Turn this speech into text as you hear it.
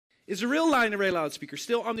Is a real line array loudspeaker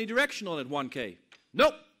still omnidirectional at 1K?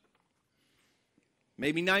 Nope.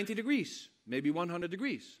 Maybe 90 degrees, maybe 100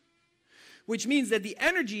 degrees. Which means that the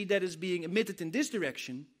energy that is being emitted in this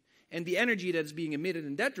direction and the energy that is being emitted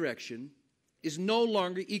in that direction is no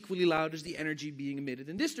longer equally loud as the energy being emitted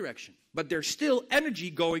in this direction. But there's still energy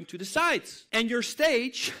going to the sides. And your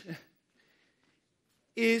stage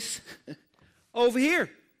is over here.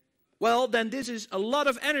 Well, then this is a lot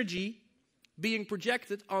of energy being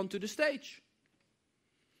projected onto the stage.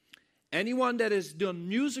 Anyone that has done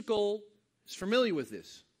musical is familiar with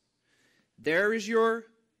this. There is your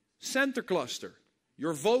center cluster,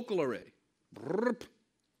 your vocal array.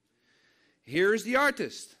 Here is the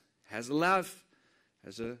artist. Has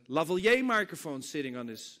a lavalier microphone sitting on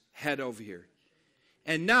his head over here.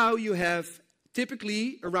 And now you have,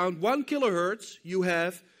 typically around 1 kilohertz, you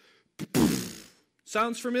have,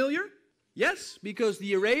 sounds familiar? Yes, because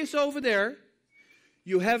the array is over there.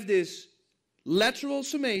 You have this lateral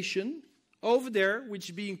summation over there, which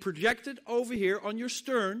is being projected over here on your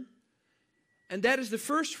stern. And that is the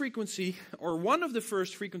first frequency, or one of the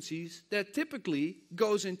first frequencies, that typically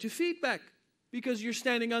goes into feedback. Because you're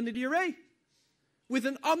standing under the array with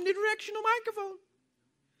an omnidirectional microphone.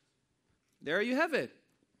 There you have it.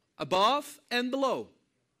 Above and below.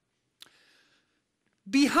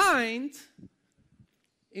 Behind,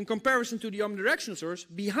 in comparison to the omnidirectional source,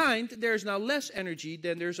 behind there's now less energy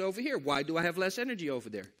than there's over here. Why do I have less energy over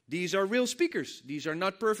there? These are real speakers. These are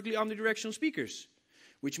not perfectly omnidirectional speakers.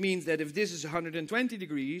 Which means that if this is 120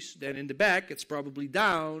 degrees, then in the back it's probably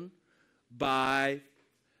down by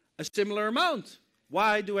a similar amount.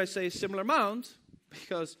 Why do I say a similar amount?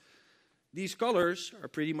 Because these colors are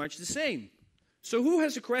pretty much the same. So who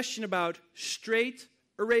has a question about straight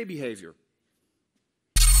array behavior?